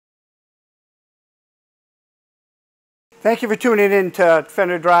Thank you for tuning in to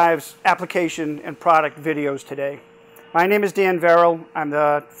Fender Drive's application and product videos today. My name is Dan Verrill. I'm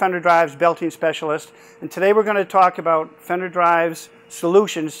the Fender Drive's belting specialist, and today we're going to talk about Fender Drive's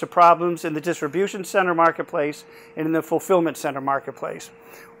solutions to problems in the distribution center marketplace and in the fulfillment center marketplace.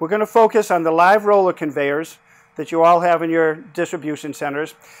 We're going to focus on the live roller conveyors that you all have in your distribution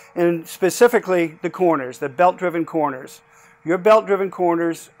centers, and specifically the corners, the belt-driven corners. Your belt-driven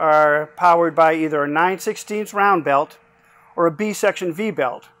corners are powered by either a 9/16 round belt or a B-section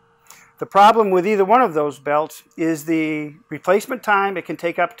V-belt. The problem with either one of those belts is the replacement time. It can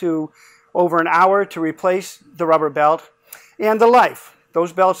take up to over an hour to replace the rubber belt, and the life.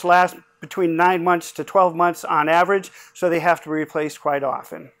 Those belts last between 9 months to 12 months on average, so they have to be replaced quite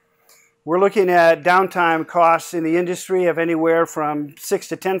often. We're looking at downtime costs in the industry of anywhere from $6,000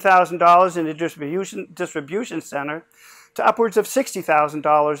 to $10,000 in a distribution center to upwards of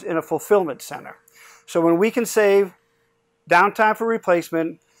 $60,000 in a fulfillment center. So when we can save downtime for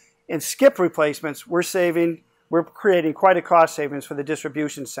replacement and skip replacements, we're creating quite a cost savings for the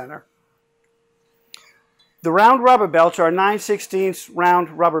distribution center. The round rubber belts are a 9/16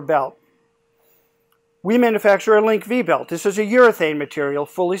 round rubber belt. We manufacture a Link V belt. This is a urethane material,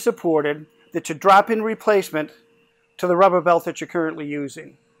 fully supported, that's a drop-in replacement to the rubber belt that you're currently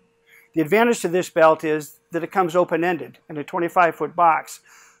using. The advantage to this belt is that it comes open-ended in a 25-foot box.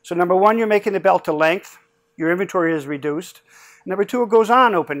 So number one, you're making the belt to length. Your inventory is reduced. Number two, it goes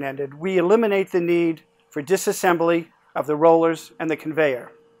on open-ended. We eliminate the need for disassembly of the rollers and the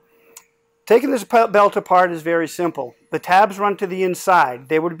conveyor. Taking this belt apart is very simple. The tabs run to the inside.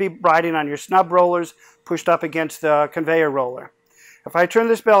 They would be riding on your snub rollers pushed up against the conveyor roller. If I turn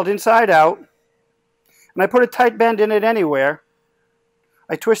this belt inside out, and I put a tight bend in it anywhere,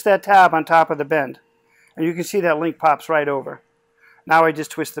 I twist that tab on top of the bend, and you can see that link pops right over. Now I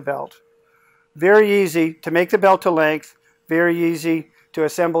just twist the belt. Very easy to make the belt to length, very easy to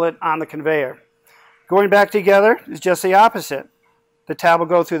assemble it on the conveyor. Going back together is just the opposite. The tab will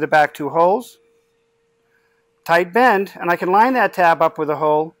go through the back two holes, tight bend, and I can line that tab up with a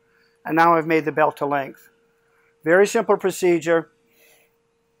hole, and now I've made the belt to length. Very simple procedure,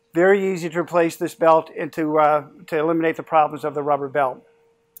 very easy to replace this belt and to eliminate the problems of the rubber belt.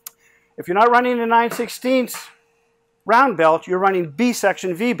 If you're not running a 9/16 round belt, you're running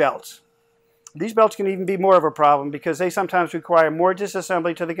B-section V belts. These belts can even be more of a problem because they sometimes require more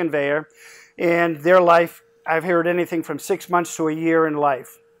disassembly to the conveyor, and their life, I've heard anything from 6 months to a year in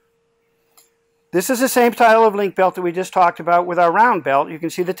life. This is the same style of link belt that we just talked about with our round belt. You can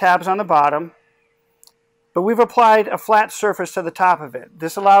see the tabs on the bottom, but we've applied a flat surface to the top of it.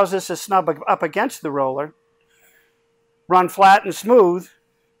 This allows us to snub up against the roller, run flat and smooth,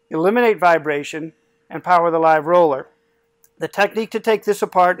 eliminate vibration, and power the live roller. The technique to take this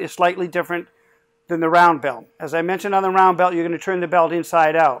apart is slightly different than the round belt. As I mentioned on the round belt, you're going to turn the belt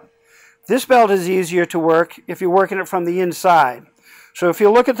inside out. This belt is easier to work if you're working it from the inside. So if you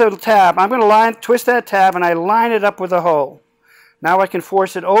look at the tab, I'm going to twist that tab and I line it up with a hole. Now I can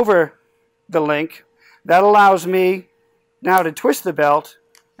force it over the link. That allows me now to twist the belt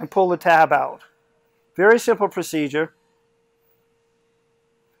and pull the tab out. Very simple procedure.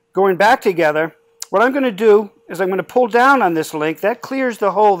 Going back together, what I'm going to do is I'm going to pull down on this link. That clears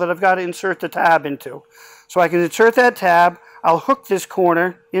the hole that I've got to insert the tab into. So I can insert that tab. I'll hook this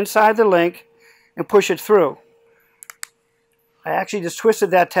corner inside the link and push it through. I actually just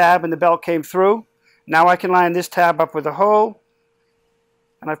twisted that tab and the belt came through. Now I can line this tab up with a hole,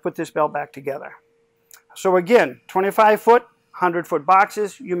 and I've put this belt back together. So again, 25-foot, 100-foot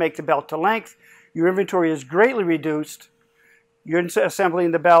boxes, you make the belt to length. Your inventory is greatly reduced. You're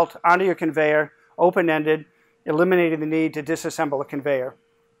assembling the belt onto your conveyor, open-ended, eliminating the need to disassemble a conveyor.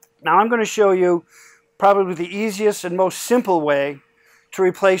 Now I'm going to show you probably the easiest and most simple way to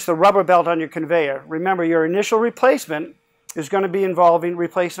replace the rubber belt on your conveyor. Remember, your initial replacement is going to be involving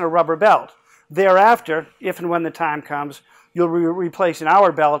replacing a rubber belt. Thereafter, if and when the time comes, you'll be replacing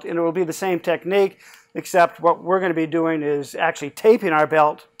our belt, and it will be the same technique, except what we're going to be doing is actually taping our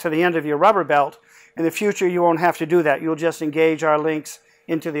belt to the end of your rubber belt. In the future, you won't have to do that. You'll just engage our links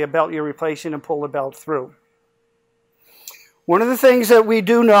into the belt you're replacing and pull the belt through. One of the things that we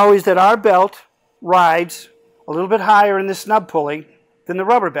do know is that our belt rides a little bit higher in the snub pulley than the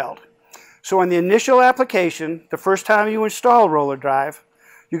rubber belt. So in the initial application, the first time you install roller drive,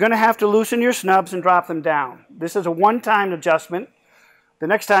 you're going to have to loosen your snubs and drop them down. This is a one-time adjustment. The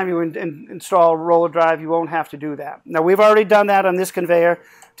next time you install roller drive, you won't have to do that. Now, we've already done that on this conveyor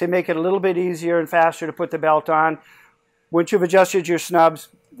to make it a little bit easier and faster to put the belt on. Once you've adjusted your snubs,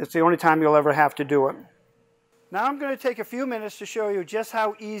 that's the only time you'll ever have to do it. Now I'm going to take a few minutes to show you just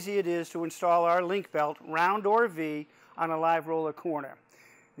how easy it is to install our link belt, round or V, on a live roller corner.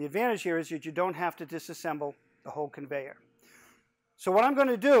 The advantage here is that you don't have to disassemble the whole conveyor. So what I'm going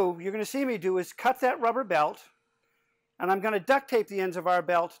to do, you're going to see me do, is cut that rubber belt, and I'm going to duct tape the ends of our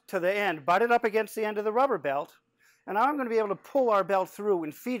belt to the end, butt it up against the end of the rubber belt, and now I'm going to be able to pull our belt through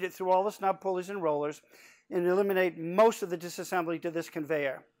and feed it through all the snub pulleys and rollers and eliminate most of the disassembly to this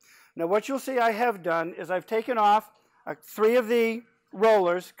conveyor. Now what you'll see I have done is I've taken off 3 of the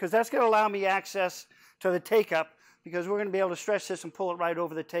rollers, because that's going to allow me access to the take-up, because we're going to be able to stretch this and pull it right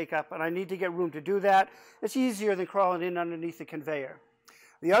over the take-up, and I need to get room to do that. It's easier than crawling in underneath the conveyor.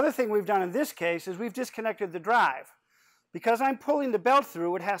 The other thing we've done in this case is we've disconnected the drive. Because I'm pulling the belt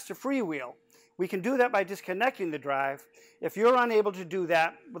through, it has to freewheel. We can do that by disconnecting the drive. If you're unable to do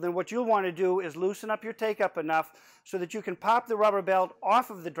that, well, then what you'll want to do is loosen up your take-up enough so that you can pop the rubber belt off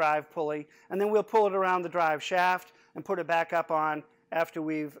of the drive pulley, and then we'll pull it around the drive shaft and put it back up on after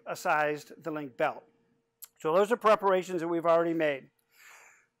we've sized the link belt. So those are preparations that we've already made.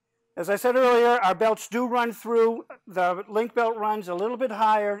 As I said earlier, our belts do run through. The link belt runs a little bit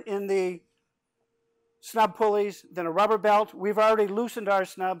higher in the snub pulleys than a rubber belt. We've already loosened our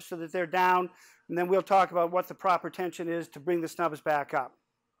snubs so that they're down, and then we'll talk about what the proper tension is to bring the snubs back up.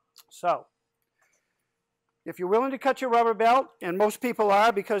 So, if you're willing to cut your rubber belt, and most people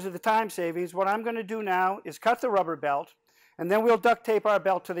are because of the time savings, what I'm going to do now is cut the rubber belt, and then we'll duct tape our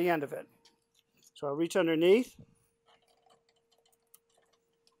belt to the end of it. So I'll reach underneath.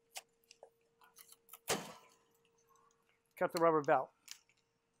 Cut the rubber belt.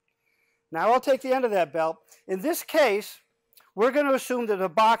 Now I'll take the end of that belt. In this case, we're going to assume that the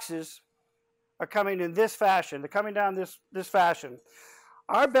boxes are coming in this fashion. They're coming down this fashion.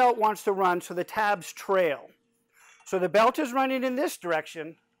 Our belt wants to run so the tabs trail. So the belt is running in this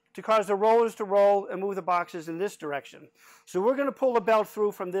direction to cause the rollers to roll and move the boxes in this direction. So we're going to pull the belt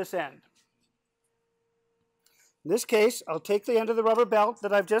through from this end. In this case, I'll take the end of the rubber belt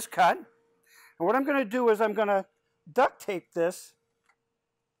that I've just cut, and what I'm going to do is I'm going to duct tape this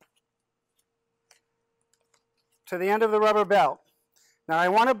to the end of the rubber belt. Now I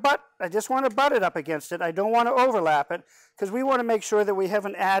just want to butt it up against it. I don't want to overlap it, because we want to make sure that we have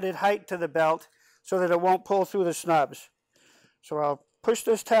an added height to the belt so that it won't pull through the snubs. So I'll push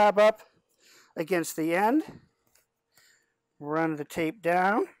this tab up against the end, run the tape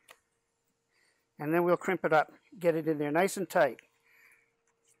down, and then we'll crimp it up, get it in there nice and tight.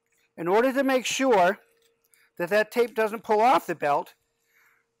 In order to make sure that that tape doesn't pull off the belt,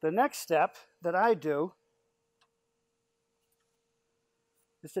 the next step that I do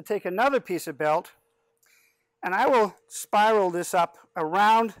is to take another piece of belt, and I will spiral this up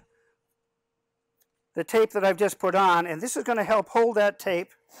around the tape that I've just put on, and this is going to help hold that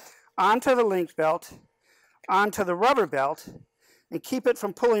tape onto the link belt, onto the rubber belt, and keep it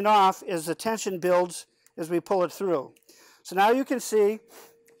from pulling off as the tension builds as we pull it through. So now you can see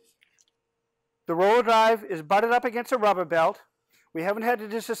the roller drive is butted up against a rubber belt. We haven't had to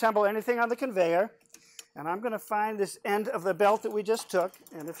disassemble anything on the conveyor. And I'm going to find this end of the belt that we just took.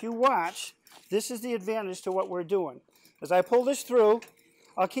 And if you watch, this is the advantage to what we're doing. As I pull this through,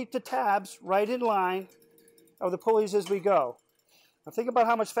 I'll keep the tabs right in line of the pulleys as we go. Now think about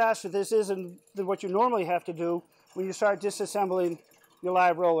how much faster this is than what you normally have to do when you start disassembling your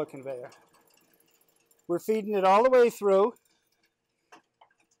live roller conveyor. We're feeding it all the way through.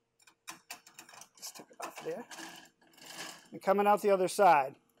 Just take it off there. And coming out the other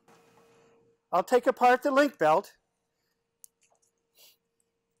side. I'll take apart the link belt,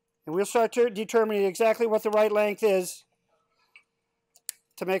 and we'll start determining exactly what the right length is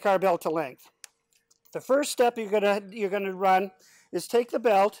to make our belt to length. The first step you're going to run is take the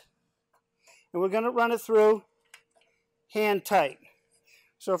belt, and we're going to run it through hand tight.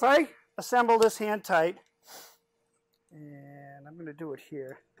 So if I assemble this hand tight, and I'm going to do it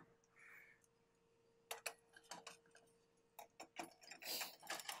here.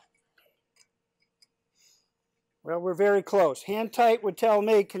 Well, we're very close. Hand tight would tell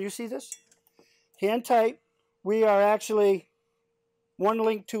me, can you see this? Hand tight, we are actually 1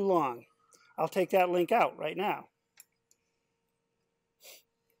 link too long. I'll take that link out right now.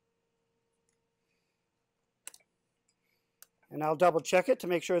 And I'll double check it to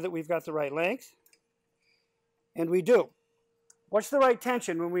make sure that we've got the right length. And we do. What's the right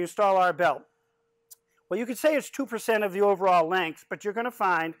tension when we install our belt? Well, you could say it's 2% of the overall length, but you're going to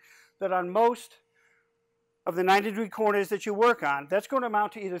find that on most of the 90-degree corners that you work on, that's going to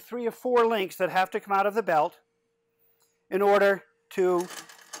amount to either 3 or 4 links that have to come out of the belt in order to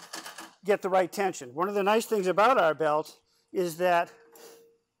get the right tension. One of the nice things about our belt is that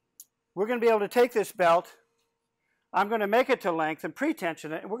we're going to be able to take this belt, I'm going to make it to length and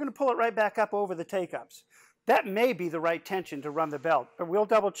pre-tension it, and we're going to pull it right back up over the take-ups. That may be the right tension to run the belt, but we'll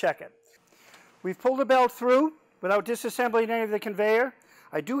double check it. We've pulled the belt through without disassembling any of the conveyor.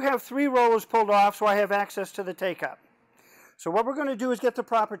 I do have 3 rollers pulled off, so I have access to the take-up. So what we're going to do is get the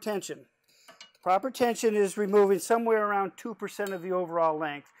proper tension. The proper tension is removing somewhere around 2% of the overall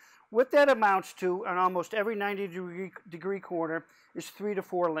length. What that amounts to on almost every 90-degree corner is 3 to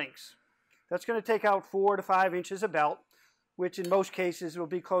 4 links. That's going to take out 4 to 5 inches of belt, which in most cases will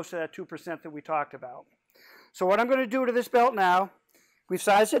be close to that 2% that we talked about. So what I'm going to do to this belt now, we've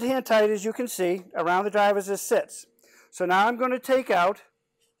sized it hand tight, as you can see, around the drive as it sits. So now I'm going to take out,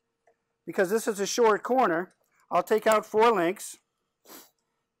 because this is a short corner, I'll take out 4 links,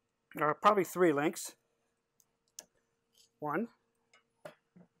 or probably 3 links. 1,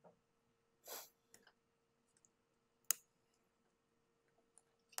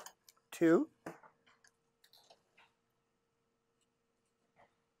 2,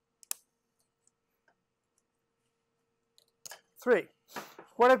 3.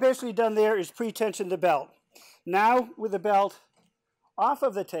 What I've basically done there is pre-tension the belt. Now, with the belt off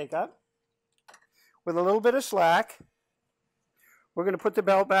of the take-up, with a little bit of slack, we're going to put the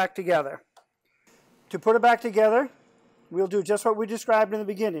belt back together. To put it back together, we'll do just what we described in the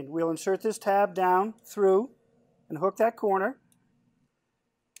beginning. We'll insert this tab down through and hook that corner.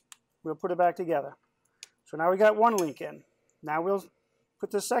 We'll put it back together. So now we got 1 link in. Now we'll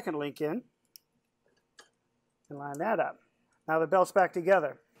put the second link in and line that up. Now the belt's back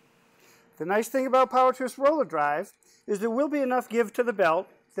together. The nice thing about power twist roller drive is there will be enough give to the belt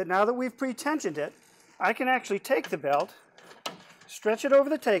that now that we've pre-tensioned it, I can actually take the belt, stretch it over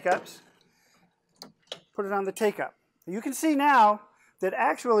the take-ups, put it on the take-up. You can see now that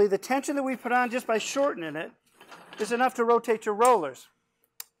actually the tension that we put on just by shortening it is enough to rotate your rollers.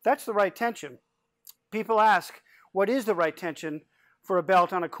 That's the right tension. People ask, what is the right tension for a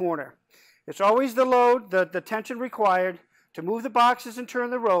belt on a corner? It's always the load, the tension required to move the boxes and turn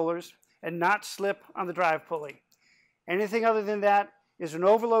the rollers and not slip on the drive pulley. Anything other than that is an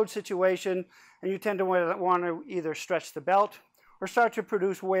overload situation, and you tend to want to either stretch the belt or start to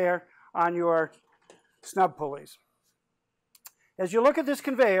produce wear on your snub pulleys. As you look at this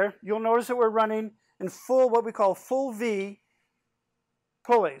conveyor, you'll notice that we're running in what we call full V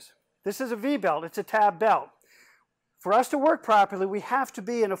pulleys. This is a V belt, it's a tab belt. For us to work properly, we have to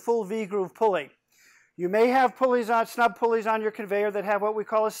be in a full V groove pulley. You may have snub pulleys on your conveyor that have what we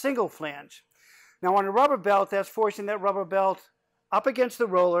call a single flange. Now on a rubber belt, that's forcing that rubber belt up against the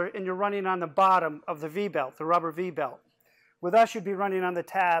roller, and you're running on the bottom of the V belt, the rubber V belt. With us, you'd be running on the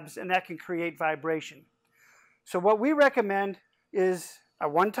tabs, and that can create vibration. So what we recommend is a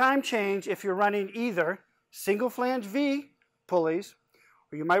one-time change if you're running either single flange V pulleys,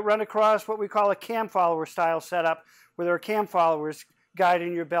 or you might run across what we call a cam follower style setup, where there are cam followers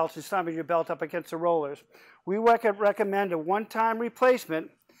guiding your belt and snubbing your belt up against the rollers. We recommend a one-time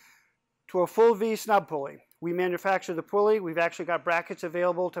replacement to a full V snub pulley. We manufacture the pulley. We've actually got brackets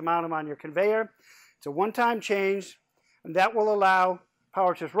available to mount them on your conveyor. It's a one-time change, and that will allow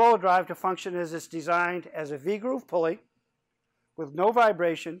power twist roller drive to function as it's designed, as a V-groove pulley with no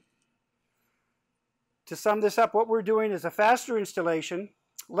vibration. To sum this up, what we're doing is a faster installation,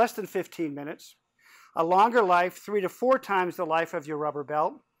 less than 15 minutes, a longer life, 3 to 4 times the life of your rubber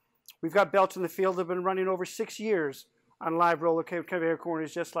belt. We've got belts in the field that have been running over 6 years on live roller conveyor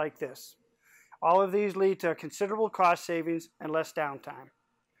corners just like this. All of these lead to considerable cost savings and less downtime.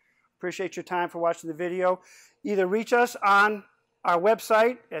 Appreciate your time for watching the video. Either reach us on our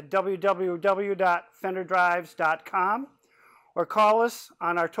website at www.fenderdrives.com or call us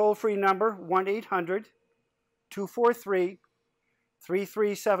on our toll-free number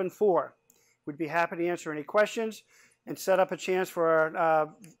 1-800-243-3374. We'd be happy to answer any questions and set up a chance for our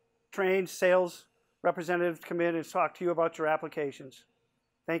trained sales representative to come in and talk to you about your applications.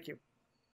 Thank you.